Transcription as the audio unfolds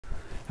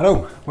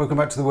Hello, welcome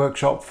back to the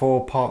workshop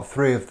for part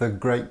 3 of the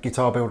Great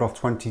Guitar Build Off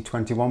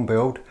 2021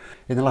 build.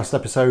 In the last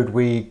episode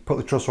we put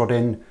the truss rod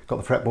in, got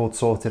the fretboard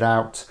sorted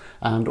out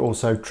and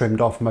also trimmed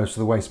off most of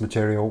the waste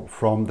material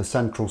from the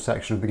central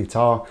section of the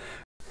guitar.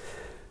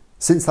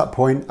 Since that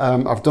point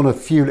I've done a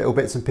few little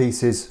bits and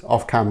pieces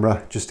off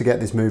camera just to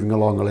get this moving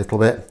along a little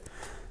bit.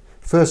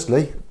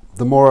 Firstly,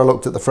 the more I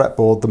looked at the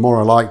fretboard, the more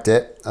I liked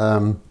it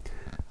and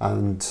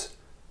the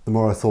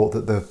more I thought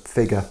that the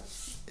figure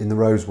in the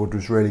rosewood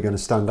was really going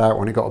to stand out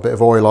when it got a bit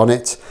of oil on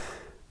it.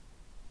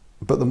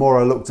 But the more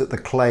I looked at the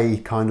clay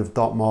kind of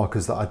dot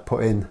markers that I'd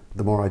put in,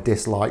 the more I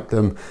disliked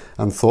them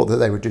and thought that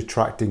they were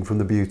detracting from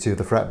the beauty of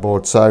the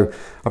fretboard. So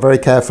I very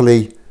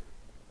carefully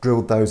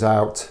drilled those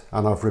out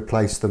and I've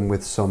replaced them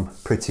with some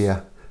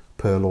prettier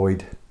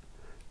perloid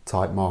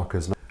type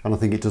markers. And I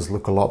think it does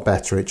look a lot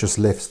better. It just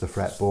lifts the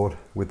fretboard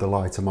with the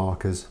lighter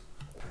markers.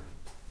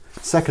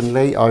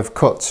 Secondly, I've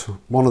cut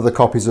one of the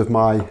copies of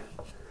my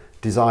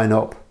design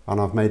up and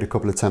I've made a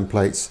couple of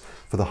templates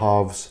for the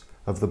halves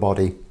of the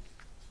body,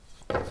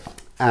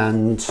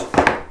 and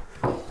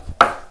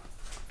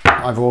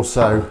I've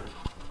also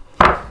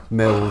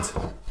milled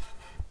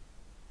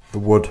the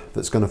wood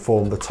that's going to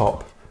form the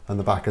top and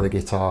the back of the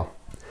guitar.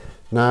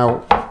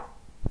 Now,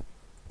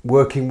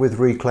 working with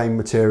reclaimed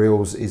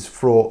materials is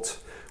fraught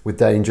with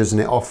dangers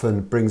and it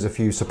often brings a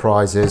few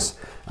surprises,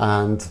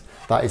 and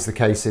that is the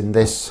case in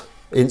this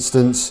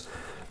instance.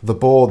 The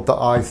board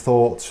that I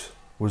thought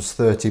was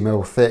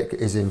 30mm thick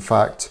is in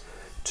fact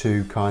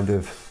two kind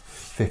of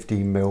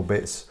 15mm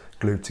bits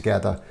glued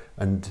together,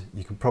 and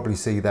you can probably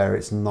see there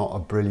it's not a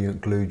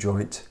brilliant glue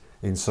joint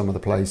in some of the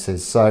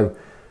places. So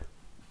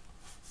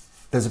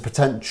there's a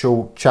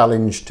potential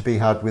challenge to be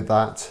had with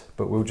that,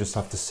 but we'll just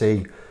have to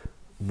see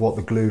what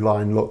the glue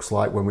line looks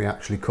like when we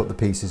actually cut the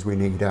pieces we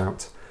need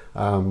out.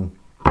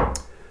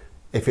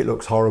 If it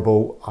looks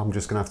horrible, I'm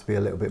just gonna have to be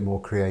a little bit more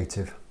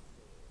creative.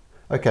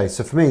 Okay,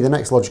 so for me the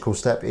next logical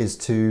step is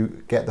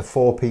to get the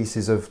 4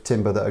 pieces of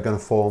timber that are going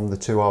to form the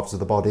 2 halves of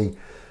the body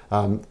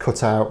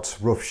cut out,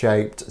 rough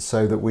shaped,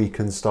 so that we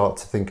can start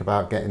to think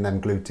about getting them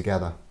glued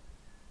together.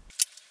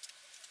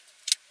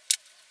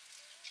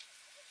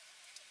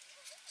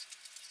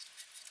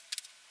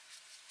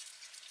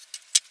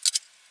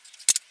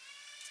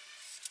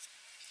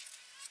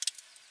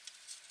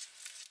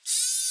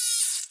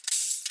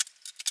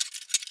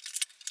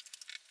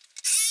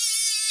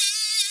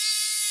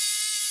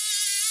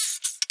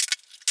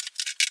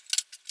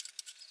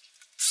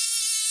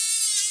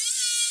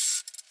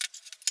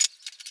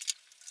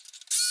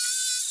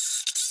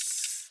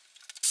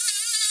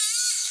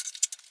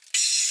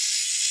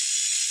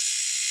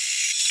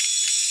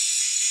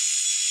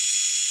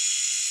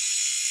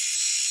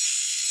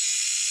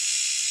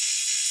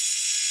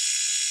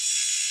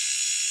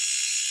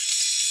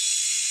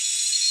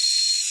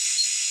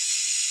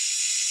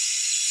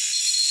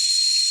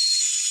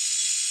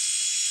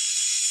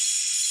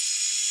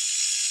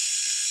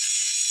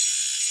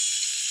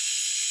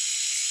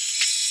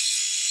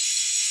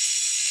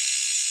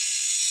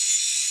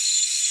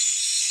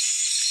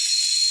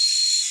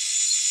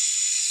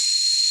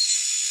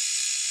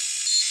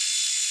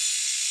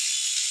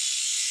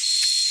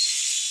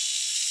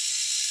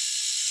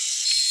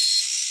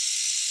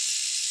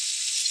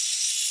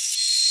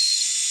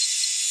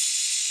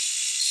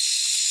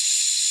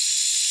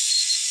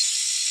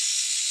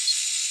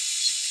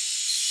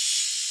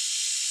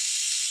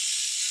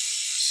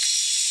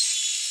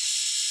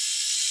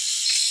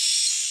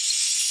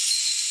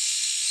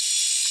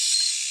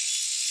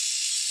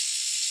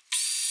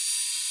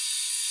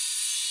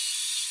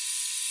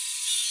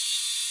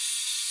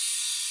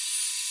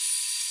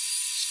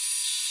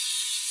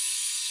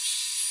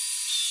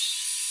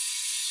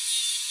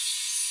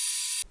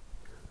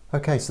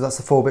 Okay, so that's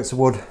the 4 bits of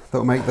wood that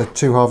will make the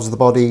 2 halves of the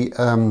body,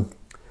 cut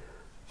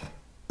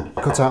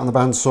out on the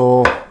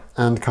bandsaw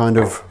and kind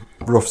of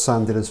rough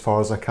sanded as far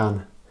as I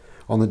can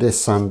on the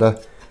disc sander.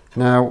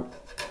 Now,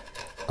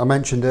 I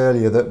mentioned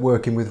earlier that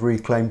working with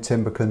reclaimed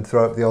timber can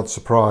throw up the odd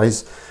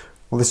surprise.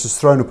 Well, this has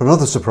thrown up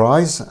another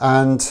surprise,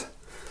 and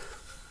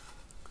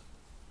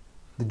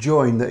the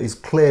join that is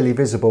clearly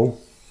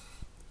visible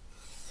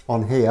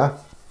on here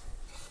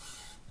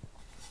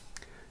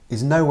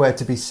is nowhere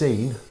to be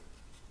seen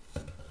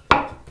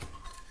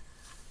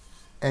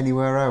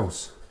anywhere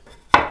else.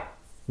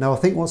 Now I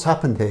think what's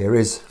happened here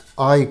is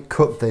I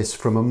cut this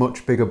from a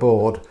much bigger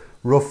board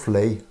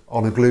roughly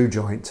on a glue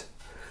joint,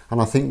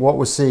 and I think what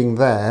we're seeing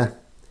there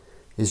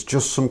is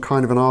just some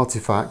kind of an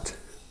artifact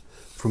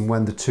from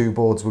when the 2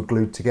 boards were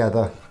glued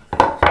together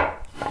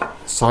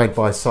side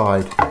by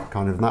side,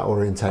 kind of in that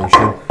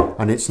orientation,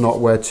 and it's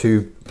not where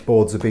 2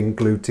 boards are being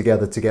glued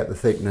together to get the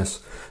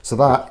thickness. So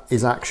that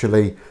is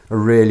actually a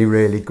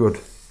really good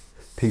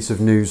piece of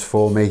news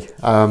for me.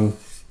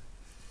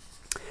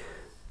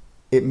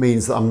 It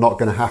means that I'm not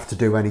going to have to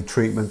do any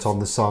treatment on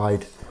the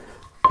side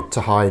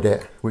to hide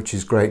it, which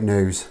is great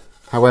news.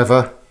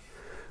 However,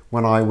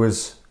 when I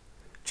was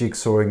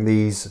jigsawing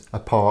these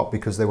apart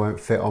because they won't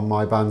fit on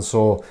my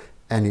bandsaw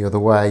any other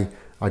way,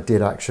 I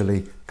did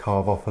actually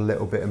carve off a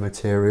little bit of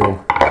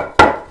material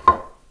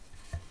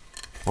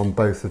on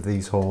both of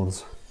these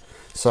horns.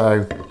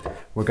 So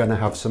we're going to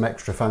have some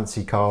extra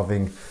fancy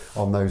carving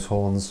on those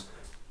horns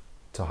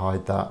to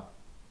hide that.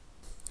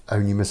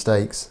 Only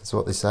mistakes, that's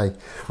what they say.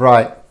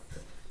 Right.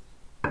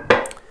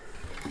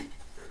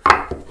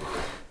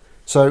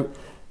 So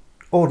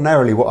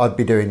ordinarily what I'd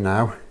be doing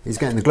now is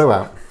getting the glue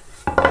out.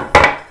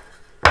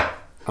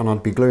 And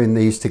I'd be gluing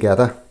these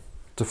together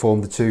to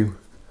form the two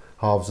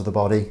halves of the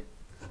body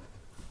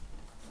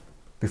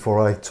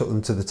before I took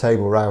them to the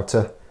table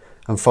router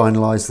and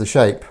finalised the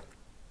shape.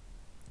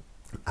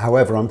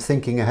 However, I'm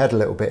thinking ahead a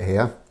little bit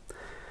here,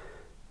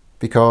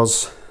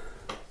 because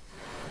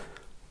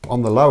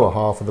on the lower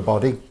half of the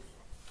body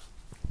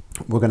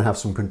we're going to have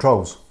some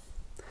controls,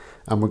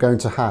 and we're going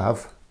to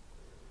have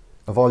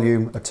a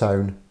volume, a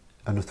tone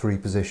and a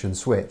 3-position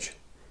switch.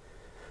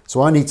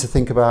 So I need to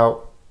think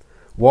about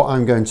what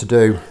I'm going to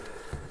do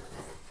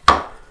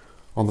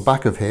on the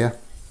back of here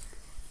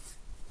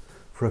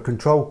for a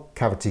control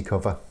cavity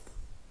cover.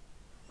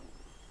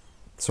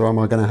 So am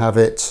I going to have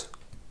it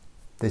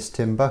this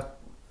timber?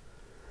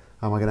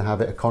 Am I going to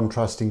have it a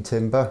contrasting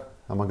timber?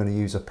 Am I going to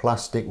use a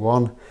plastic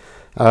one?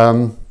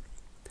 I've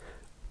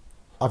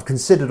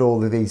considered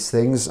all of these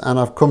things and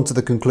I've come to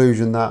the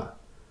conclusion that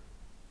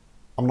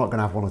I'm not going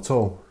to have one at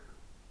all.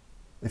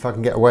 If I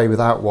can get away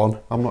without one,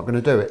 I'm not going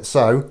to do it.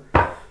 So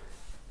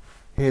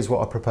here's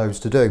what I propose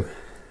to do.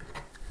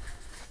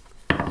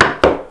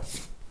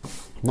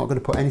 I'm not going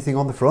to put anything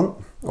on the front.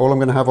 All I'm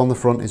going to have on the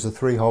front is the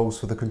 3 holes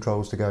for the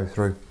controls to go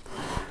through.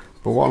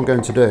 But what I'm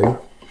going to do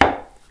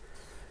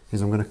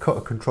is I'm going to cut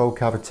a control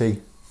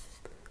cavity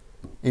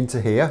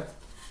into here,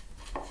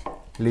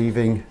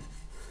 leaving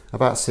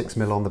about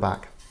 6mm on the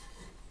back.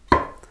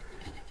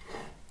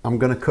 I'm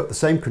going to cut the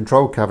same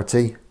control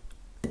cavity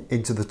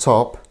into the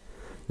top,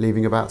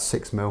 leaving about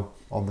 6mm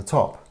on the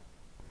top.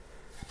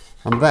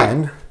 And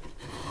then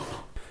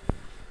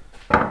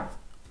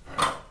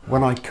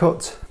when I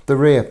cut the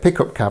rear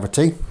pickup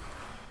cavity,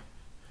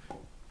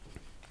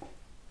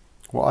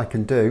 what I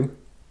can do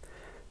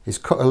is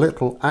cut a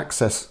little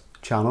access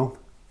channel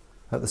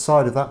at the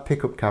side of that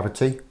pickup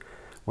cavity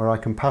where I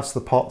can pass the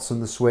pots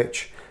and the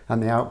switch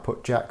and the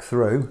output jack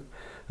through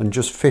and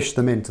just fish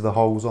them into the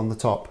holes on the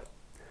top.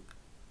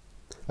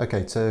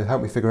 Okay, to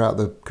help me figure out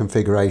the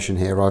configuration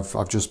here,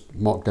 I've just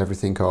mocked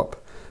everything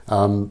up.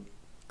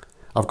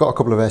 I've got a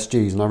couple of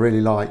SGs and I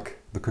really like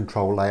the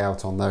control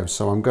layout on those,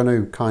 so I'm going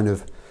to kind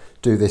of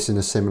do this in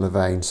a similar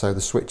vein. So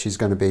the switch is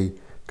going to be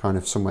kind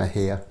of somewhere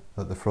here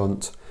at the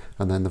front,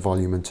 and then the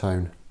volume and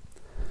tone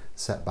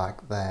set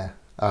back there.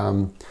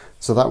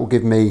 So that will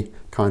give me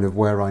kind of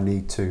where I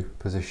need to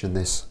position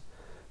this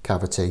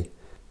cavity.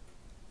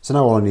 So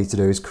now all I need to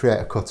do is create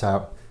a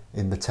cutout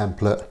in the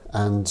template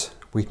and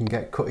we can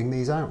get cutting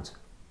these out.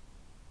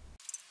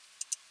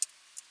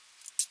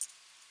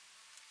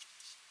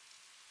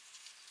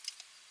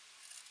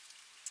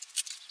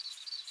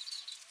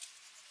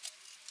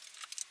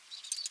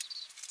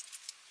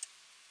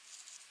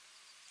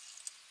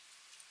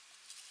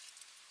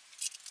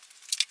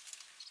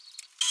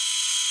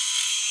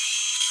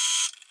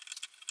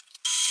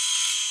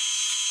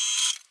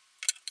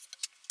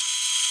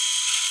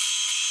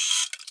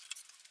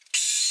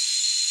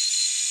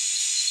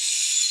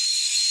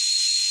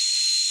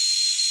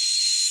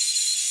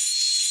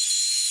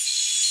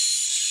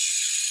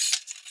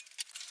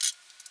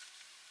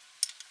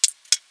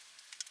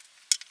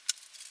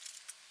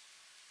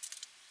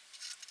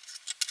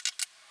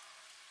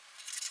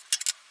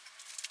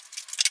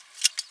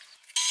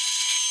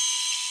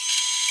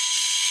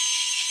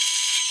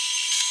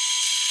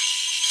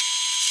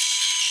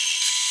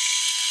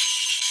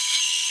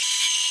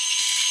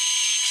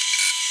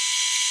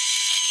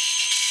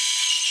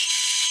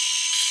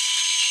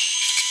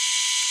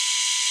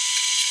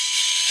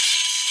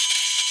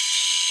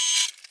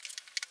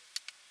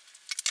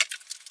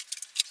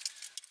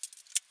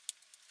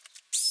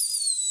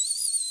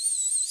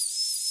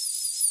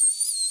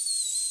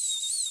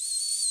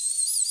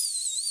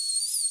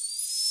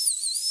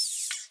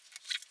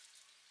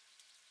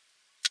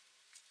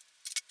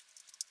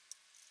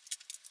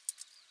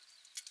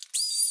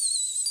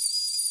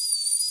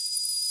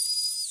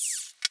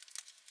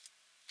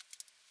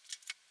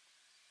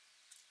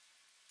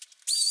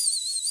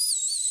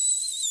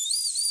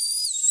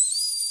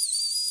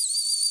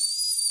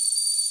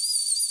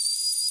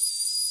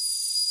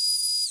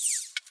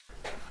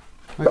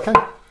 Okay,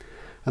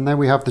 and then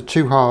we have the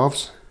 2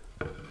 halves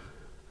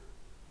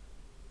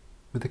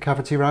with the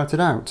cavity routed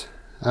out.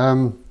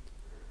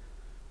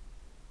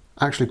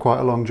 Actually quite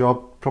a long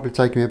job, probably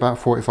taking me about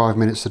 45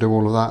 minutes to do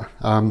all of that.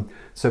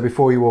 So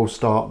before you all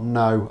start,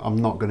 no,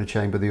 I'm not going to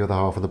chamber the other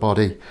half of the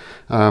body.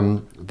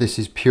 This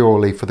is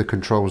purely for the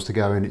controls to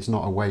go in, it's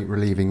not a weight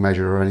relieving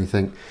measure or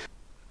anything.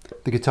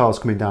 The guitar's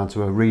coming down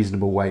to a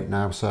reasonable weight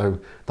now, so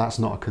that's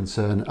not a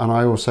concern. And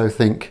I also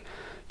think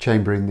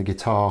chambering the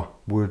guitar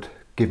would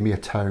give me a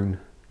tone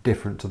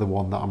different to the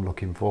one that I'm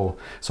looking for.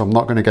 So I'm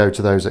not going to go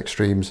to those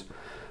extremes.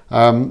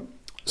 So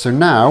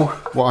now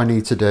what I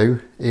need to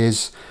do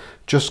is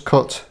just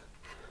cut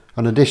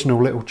an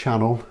additional little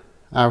channel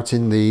out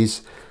in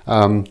these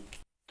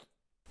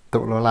that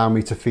will allow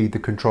me to feed the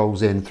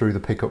controls in through the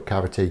pickup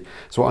cavity.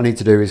 So what I need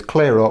to do is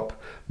clear up,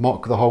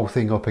 mock the whole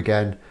thing up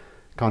again,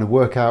 kind of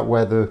work out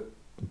where the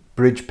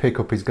bridge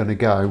pickup is going to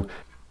go,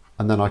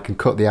 and then I can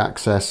cut the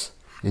access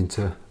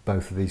into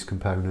both of these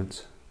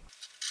components.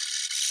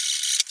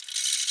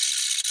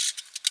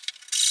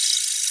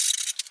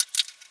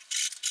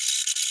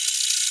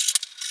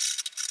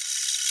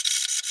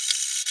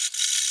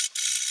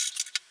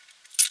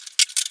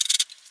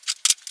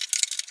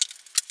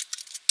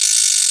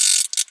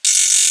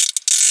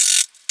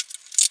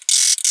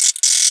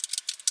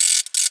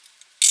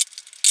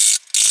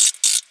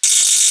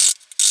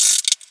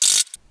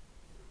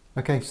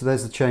 Okay, so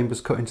there's the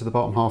chambers cut into the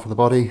bottom half of the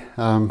body.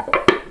 All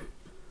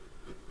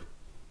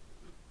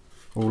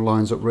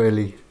lines up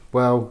really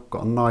well.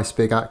 Got a nice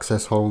big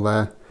access hole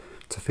there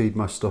to feed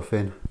my stuff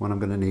in when I'm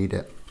going to need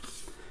it.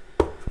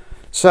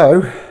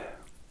 So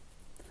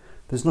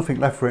there's nothing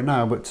left for it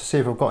now but to see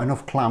if I've got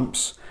enough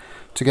clamps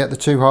to get the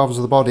two halves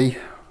of the body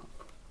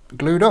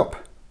glued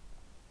up.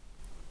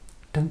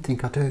 Don't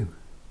think I do.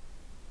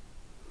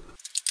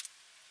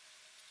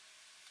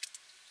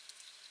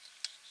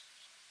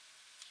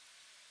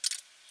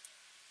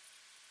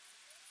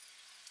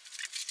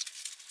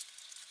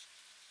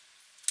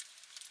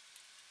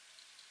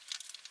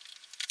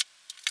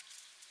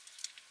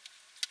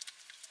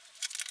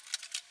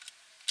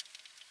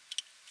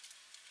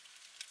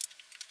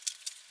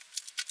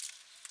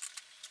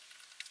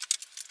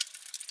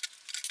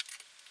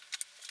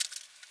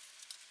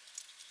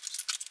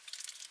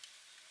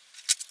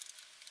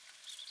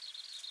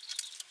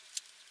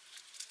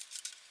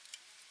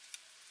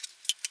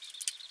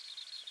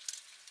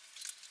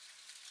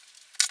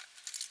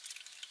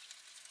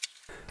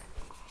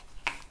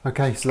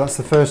 Okay, so that's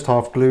the first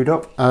half glued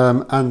up,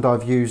 and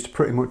I've used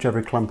pretty much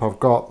every clamp I've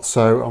got,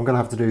 so I'm going to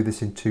have to do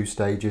this in 2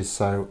 stages,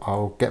 so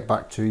I'll get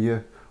back to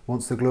you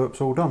once the glue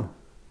up's all done.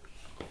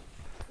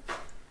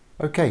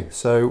 Okay,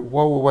 so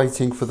while we're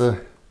waiting for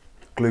the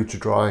glue to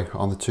dry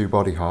on the 2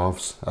 body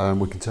halves,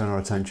 we can turn our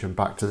attention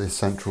back to this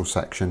central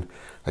section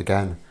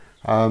again,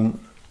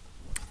 and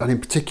in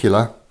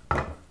particular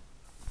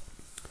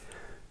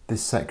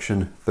this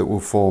section that will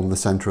form the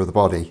centre of the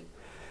body.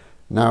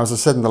 Now, as I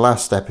said in the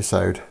last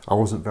episode, I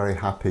wasn't very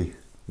happy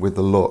with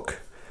the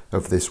look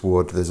of this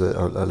wood. There's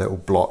a little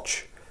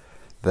blotch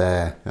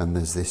there, and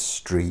there's this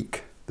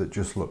streak that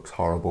just looks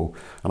horrible,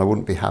 and I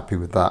wouldn't be happy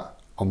with that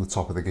on the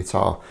top of the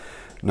guitar.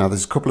 Now,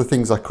 there's a couple of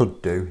things I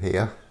could do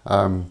here.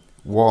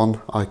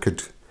 One, I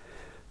could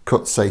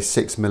cut, say,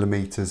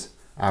 6mm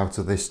out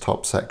of this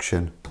top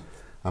section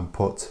and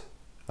put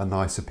a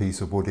nicer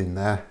piece of wood in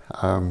there.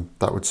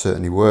 That would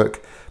certainly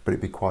work, but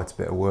it'd be quite a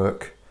bit of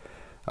work.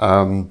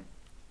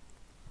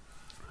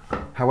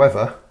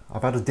 However,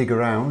 I've had a dig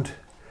around,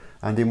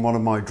 and in one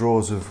of my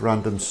drawers of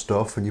random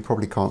stuff, and you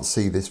probably can't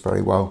see this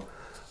very well,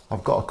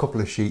 I've got a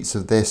couple of sheets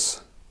of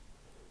this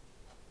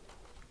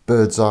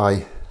bird's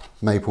eye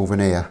maple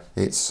veneer.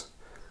 It's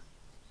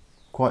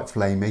quite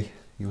flamey.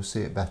 You'll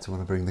see it better when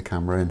I bring the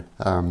camera in,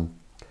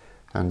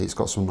 and it's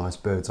got some nice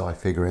bird's eye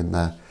figure in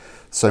there.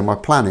 So my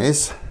plan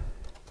is,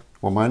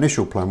 well, my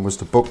initial plan was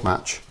to book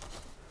match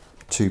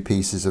 2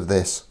 pieces of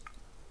this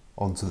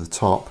onto the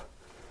top,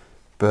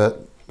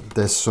 but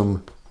there's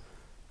some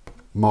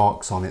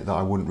marks on it that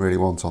I wouldn't really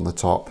want on the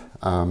top,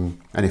 and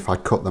if I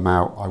cut them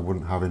out I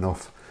wouldn't have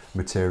enough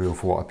material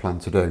for what I plan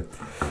to do.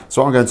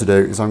 So what I'm going to do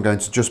is I'm going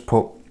to just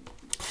put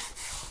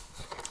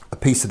a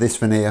piece of this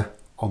veneer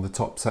on the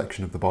top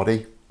section of the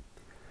body,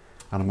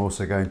 and I'm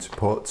also going to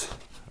put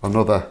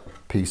another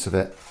piece of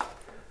it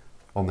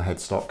on the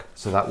headstock,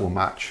 so that will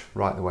match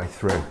right the way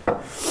through.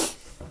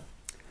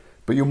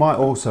 But you might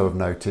also have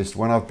noticed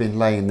when I've been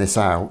laying this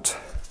out,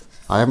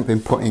 I haven't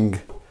been putting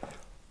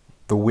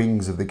the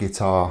wings of the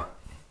guitar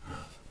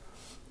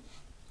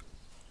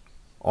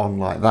on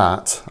like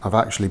that. I've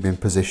actually been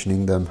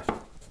positioning them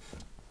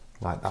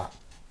like that.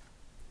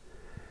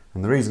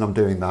 And the reason I'm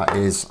doing that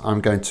is I'm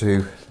going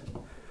to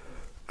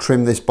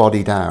trim this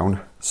body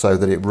down so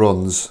that it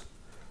runs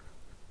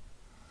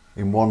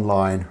in one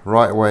line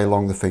right away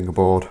along the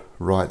fingerboard,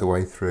 right the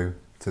way through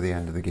to the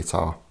end of the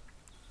guitar.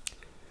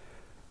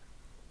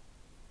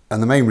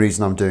 And the main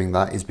reason I'm doing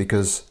that is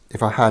because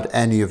if I had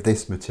any of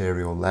this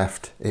material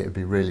left, it would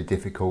be really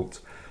difficult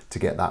to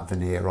get that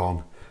veneer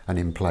on and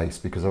in place,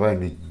 because I've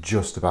only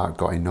just about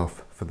got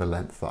enough for the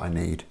length that I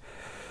need.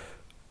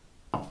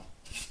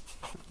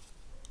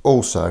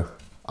 Also,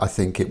 I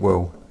think it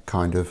will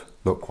kind of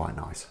look quite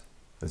nice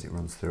as it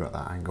runs through at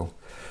that angle.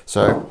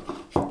 So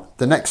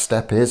the next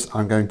step is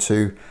I'm going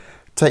to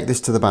take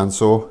this to the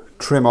bandsaw,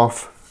 trim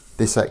off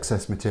this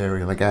excess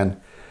material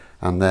again,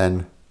 and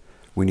then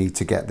we need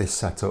to get this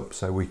set up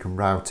so we can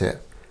route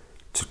it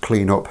to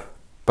clean up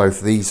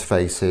both these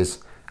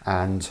faces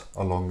and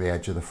along the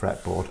edge of the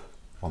fretboard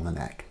on the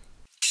neck.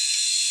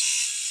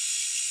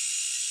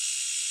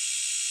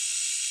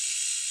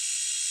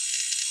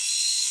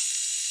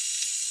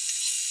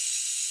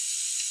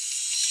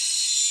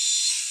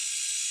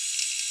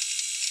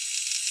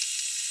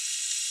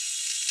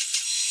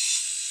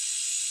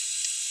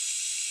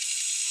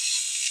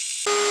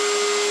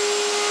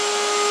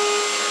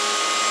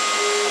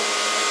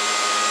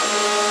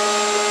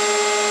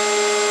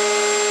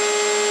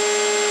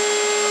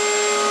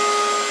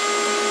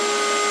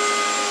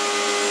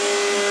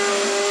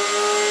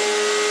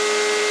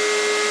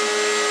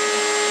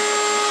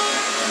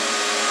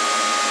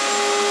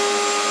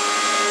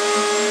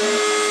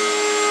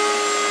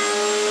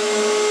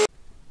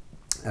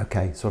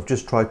 Okay, so I've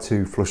just tried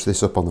to flush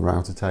this up on the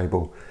router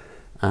table,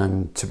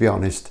 and to be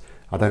honest,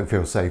 I don't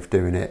feel safe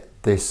doing it.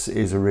 This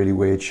is a really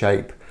weird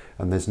shape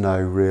and there's no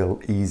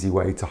real easy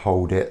way to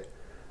hold it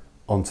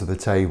onto the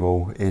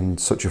table in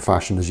such a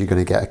fashion as you're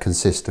going to get a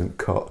consistent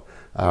cut.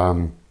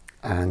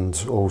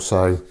 And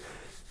also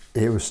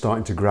it was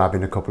starting to grab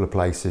in a couple of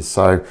places,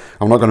 so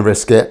I'm not going to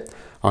risk it.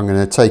 I'm going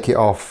to take it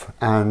off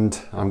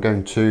and I'm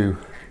going to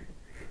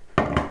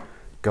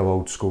go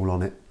old school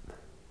on it.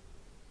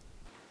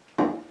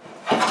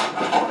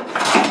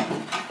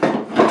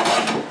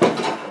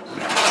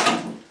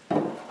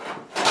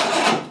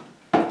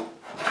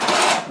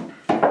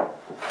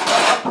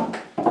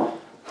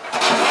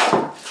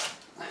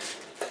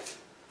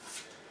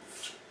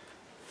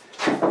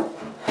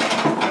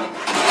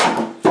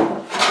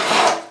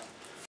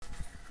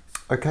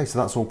 Okay, so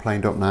that's all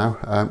planed up now.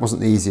 It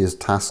wasn't the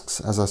easiest tasks.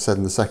 As I said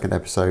in the second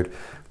episode,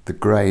 the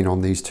grain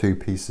on these two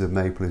pieces of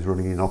maple is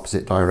running in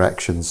opposite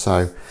directions,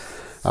 so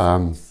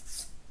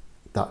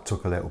that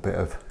took a little bit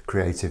of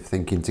creative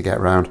thinking to get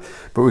around,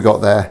 but we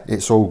got there.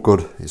 It's all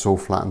good, it's all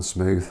flat and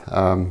smooth.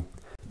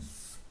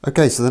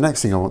 Okay, so the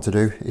next thing I want to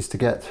do is to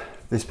get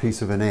this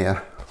piece of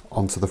veneer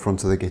onto the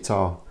front of the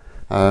guitar,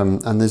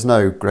 and there's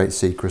no great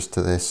secrets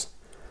to this.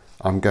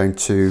 I'm going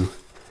to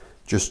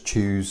just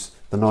choose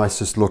the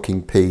nicest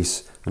looking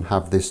piece and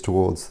have this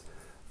towards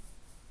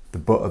the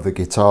butt of the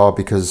guitar,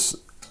 because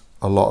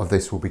a lot of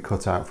this will be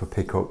cut out for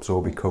pickups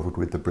or be covered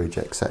with the bridge,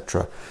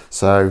 etc.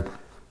 So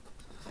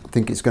I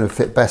think it's going to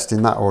fit best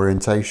in that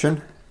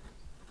orientation.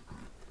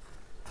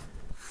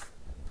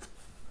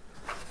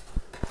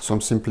 So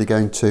I'm simply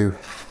going to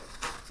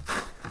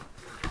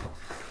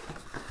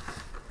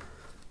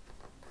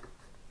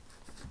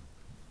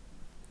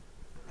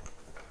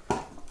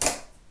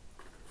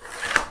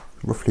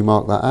roughly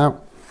mark that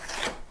out.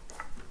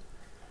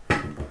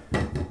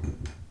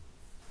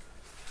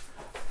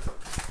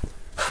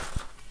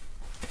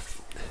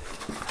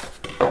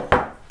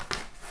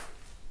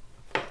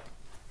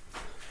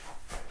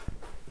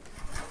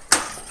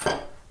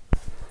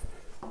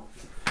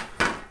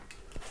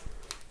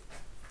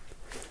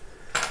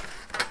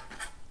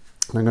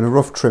 And I'm going to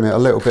rough trim it a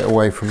little bit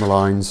away from the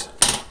lines.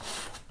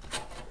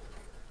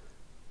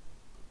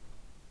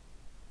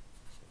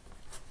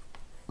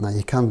 Now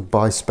you can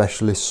buy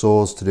specialist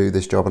saws to do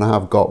this job, and I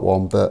have got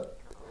one, but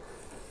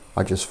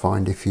I just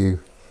find if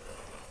you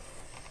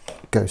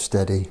go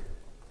steady,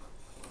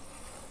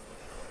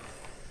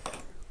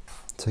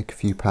 take a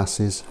few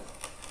passes,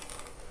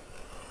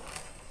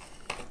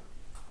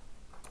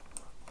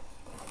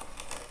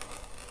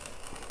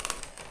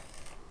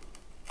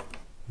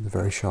 with a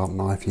very sharp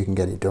knife you can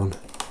get it done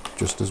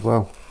just as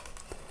well.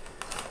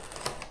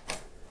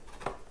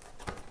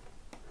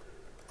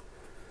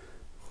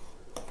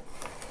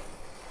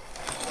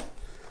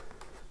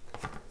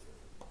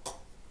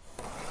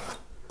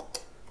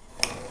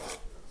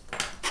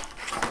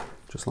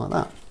 Just like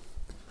that.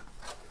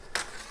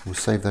 We'll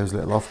save those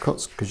little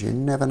offcuts because you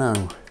never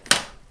know.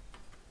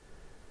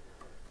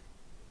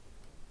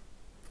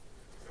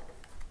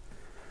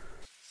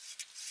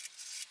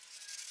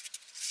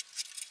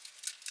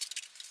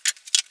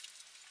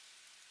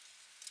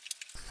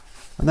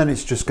 And then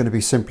it's just going to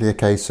be simply a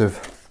case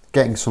of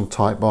getting some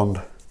tight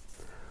bond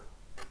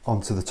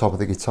onto the top of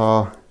the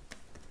guitar,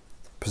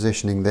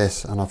 positioning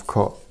this, and I've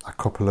cut a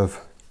couple of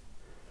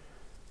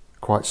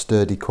quite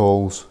sturdy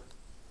cauls,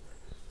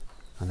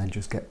 and then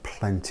just get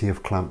plenty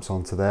of clamps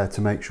onto there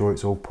to make sure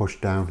it's all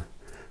pushed down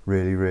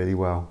really, really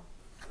well.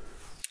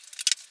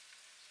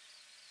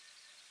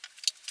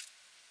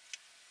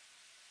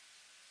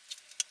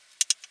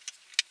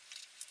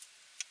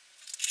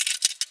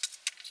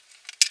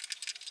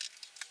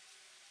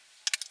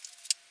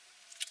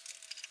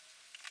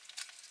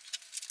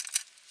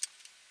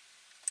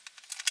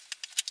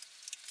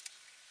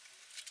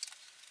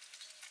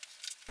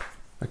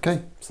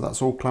 Okay, so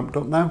that's all clamped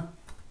up now.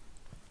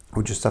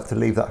 We'll just have to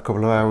leave that a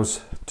couple of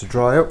hours to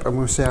dry up and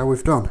we'll see how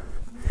we've done.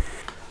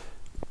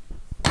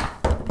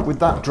 With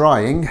that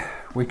drying,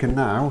 we can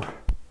now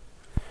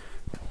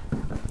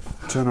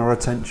turn our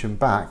attention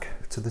back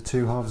to the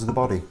two halves of the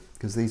body,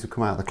 because these have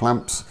come out of the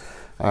clamps.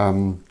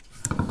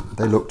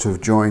 They look to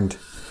have joined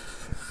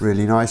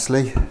really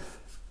nicely.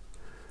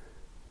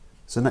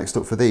 So next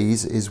up for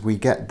these is we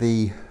get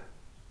the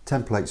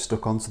templates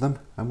stuck onto them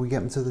and we get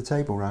them to the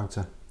table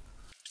router.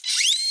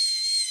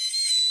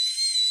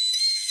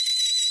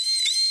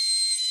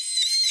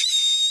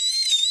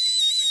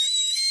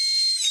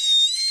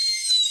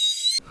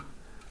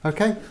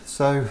 Okay,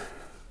 so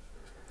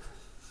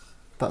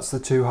that's the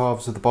two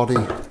halves of the body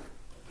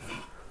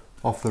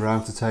off the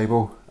router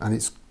table, and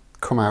it's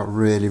come out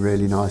really,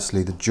 really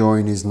nicely. The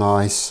join is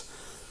nice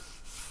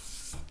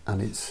and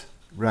it's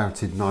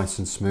routed nice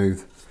and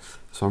smooth,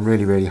 so I'm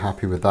really, really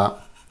happy with that.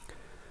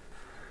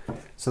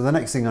 So the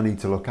next thing I need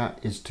to look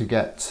at is to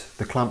get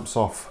the clamps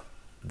off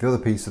the other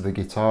piece of the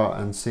guitar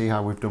and see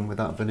how we've done with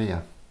that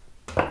veneer.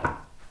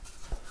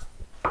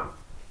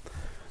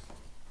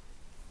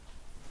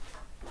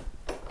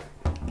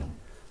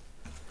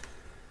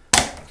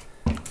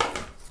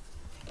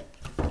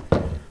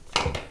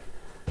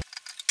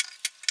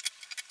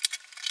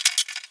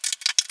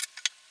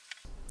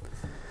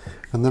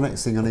 And the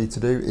next thing I need to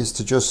do is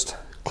to just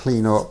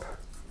clean up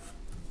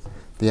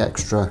the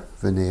extra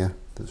veneer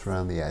that's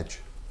around the edge.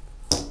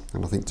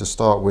 And I think to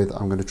start with,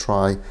 I'm going to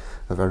try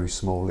a very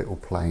small little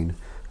plane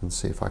and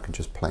see if I can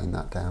just plane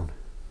that down.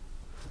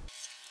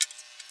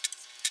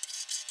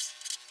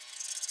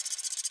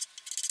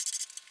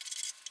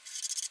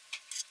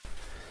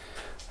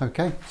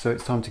 Okay, so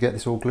it's time to get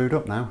this all glued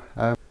up now.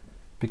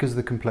 Because of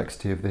the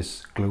complexity of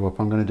this glue up,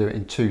 I'm going to do it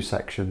in two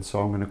sections. So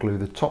I'm going to glue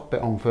the top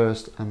bit on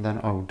first, and then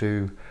I'll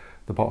do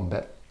the bottom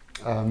bit.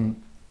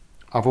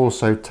 I've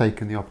also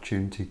taken the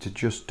opportunity to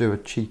just do a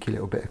cheeky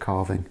little bit of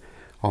carving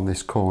on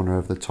this corner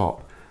of the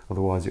top.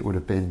 Otherwise it would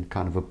have been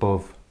kind of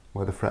above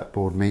where the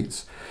fretboard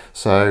meets.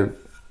 So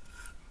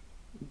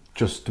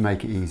just to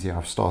make it easier,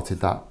 I've started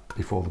that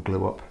before the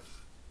glue up.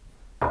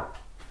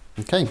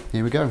 Okay,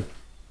 here we go.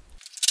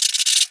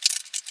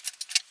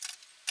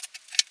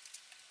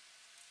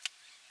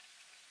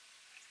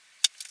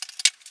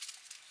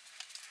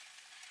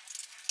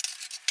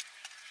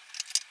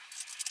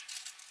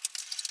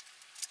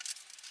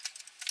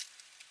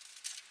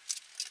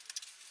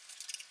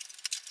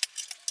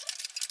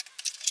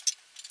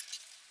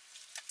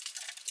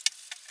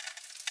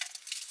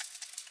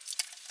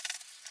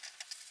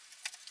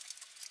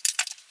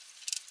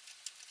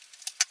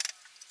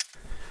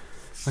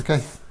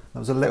 Okay, that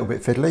was a little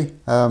bit fiddly.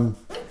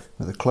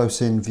 With a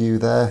close-in view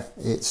there,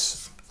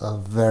 it's a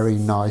very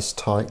nice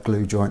tight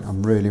glue joint.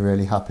 I'm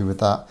really happy with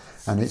that,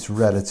 and it's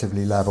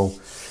relatively level.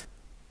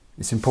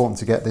 It's important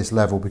to get this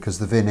level because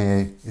the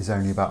veneer is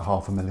only about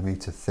 0.5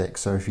 millimeter thick,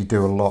 so if you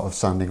do a lot of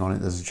sanding on it,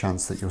 there's a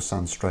chance that you'll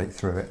sand straight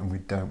through it, and we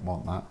don't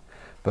want that.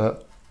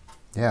 But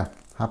yeah,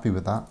 happy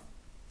with that.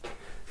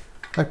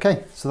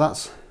 Okay, so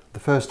that's the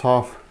first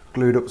half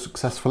glued up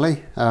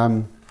successfully.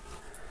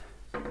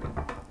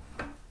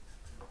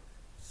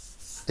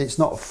 It's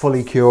not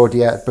fully cured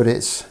yet, but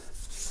it's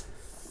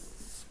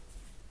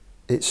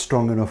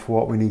strong enough for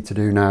what we need to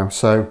do now.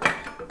 So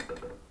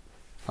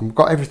I've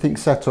got everything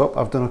set up.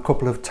 I've done a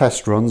couple of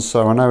test runs,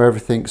 so I know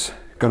everything's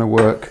going to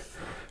work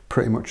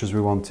pretty much as we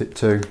want it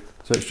to.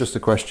 So it's just a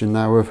question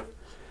now of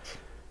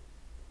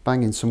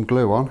banging some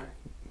glue on,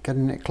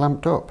 getting it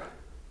clamped up.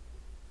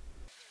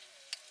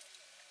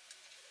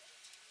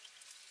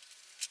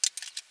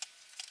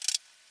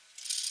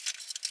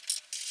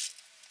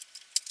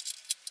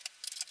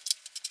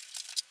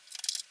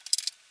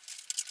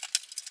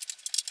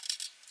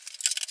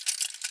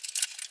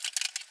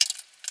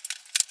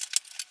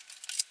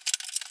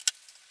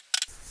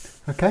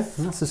 Okay,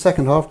 and that's the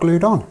second half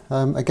glued on.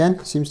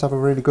 Again, seems to have a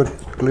really good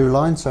glue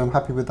line, so I'm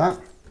happy with that.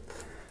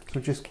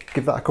 So just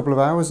give that a couple of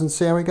hours and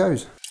see how it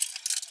goes.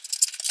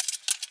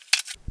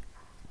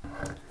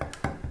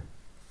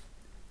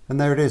 And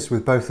there it is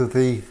with both of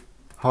the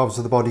halves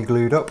of the body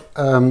glued up.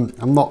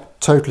 I'm not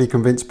totally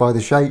convinced by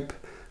the shape,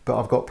 but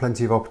I've got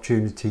plenty of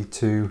opportunity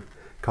to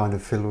kind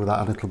of fiddle with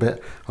that a little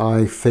bit.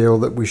 I feel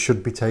that we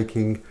should be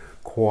taking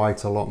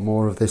quite a lot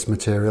more of this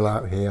material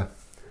out here,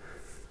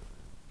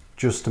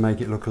 just to make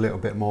it look a little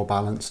bit more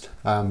balanced.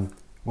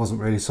 Wasn't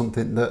really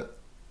something that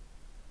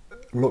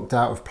looked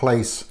out of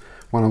place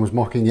when I was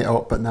mocking it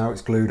up, but now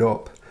it's glued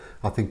up,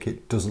 I think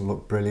it doesn't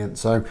look brilliant.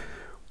 So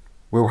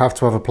we'll have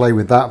to have a play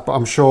with that, but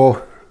I'm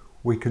sure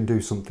we can do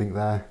something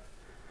there.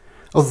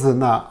 Other than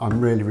that, I'm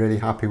really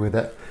happy with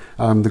it.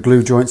 The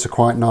glue joints are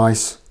quite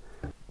nice.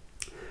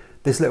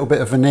 This little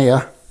bit of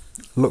veneer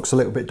looks a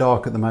little bit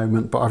dark at the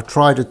moment, but I've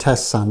tried a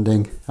test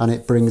sanding and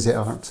it brings it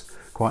out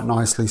quite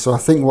nicely. So I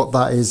think what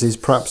that is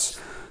perhaps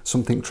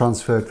something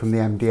transferred from the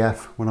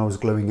MDF when I was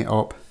gluing it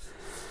up.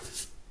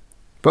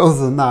 But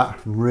other than that,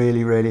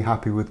 really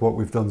happy with what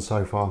we've done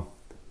so far.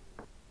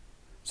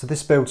 So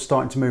this build's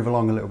starting to move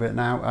along a little bit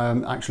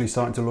now, actually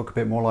starting to look a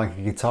bit more like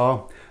a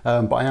guitar,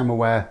 but I am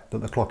aware that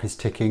the clock is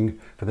ticking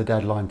for the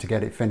deadline to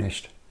get it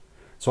finished.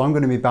 So I'm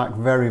going to be back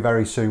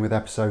very soon with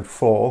episode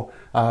 4.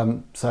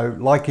 So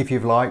like if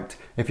you've liked,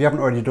 if you haven't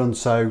already done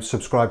so,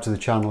 subscribe to the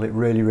channel. It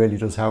really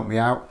does help me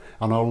out,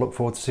 and I'll look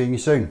forward to seeing you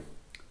soon.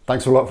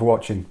 Thanks a lot for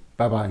watching.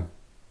 Bye bye.